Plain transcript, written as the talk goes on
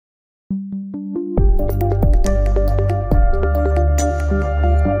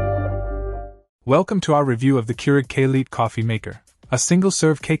Welcome to our review of the Keurig K-Lite Coffee Maker, a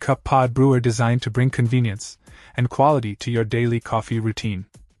single-serve K-Cup pod brewer designed to bring convenience and quality to your daily coffee routine.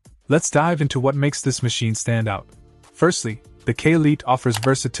 Let's dive into what makes this machine stand out. Firstly, the K-Lite offers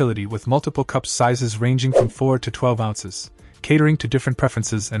versatility with multiple cup sizes ranging from 4 to 12 ounces, catering to different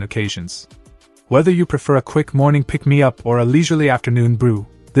preferences and occasions. Whether you prefer a quick morning pick-me-up or a leisurely afternoon brew,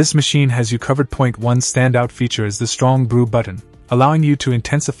 this machine has you covered. One standout feature is the strong brew button, allowing you to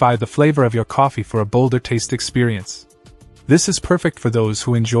intensify the flavor of your coffee for a bolder taste experience. This is perfect for those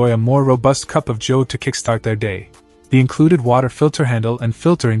who enjoy a more robust cup of joe to kickstart their day. The included water filter handle and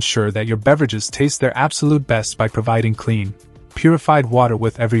filter ensure that your beverages taste their absolute best by providing clean, purified water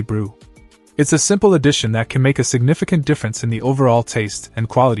with every brew. It's a simple addition that can make a significant difference in the overall taste and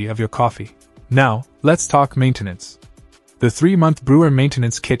quality of your coffee. Now, let's talk maintenance. The 3-month brewer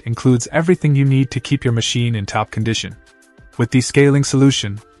maintenance kit includes everything you need to keep your machine in top condition. With descaling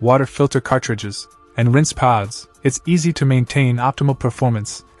solution, water filter cartridges, and rinse pods, it's easy to maintain optimal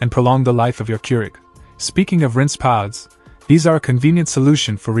performance and prolong the life of your Keurig. Speaking of rinse pods, these are a convenient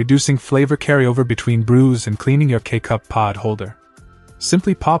solution for reducing flavor carryover between brews and cleaning your K-Cup pod holder.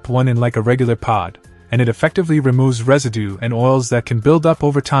 Simply pop one in like a regular pod, and it effectively removes residue and oils that can build up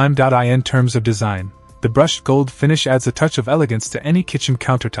over time. In terms of design, the brushed gold finish adds a touch of elegance to any kitchen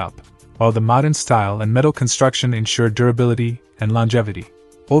countertop, while the modern style and metal construction ensure durability and longevity.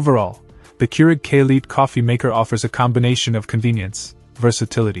 Overall, the Keurig K-Lite Coffee Maker offers a combination of convenience,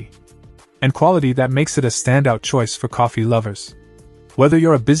 versatility, and quality that makes it a standout choice for coffee lovers. Whether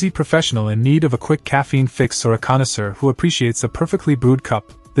you're a busy professional in need of a quick caffeine fix or a connoisseur who appreciates a perfectly brewed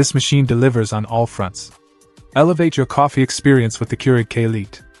cup, this machine delivers on all fronts. Elevate your coffee experience with the Keurig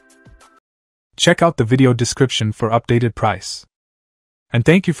K-Lite. Check out the video description for updated price. And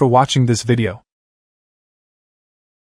thank you for watching this video.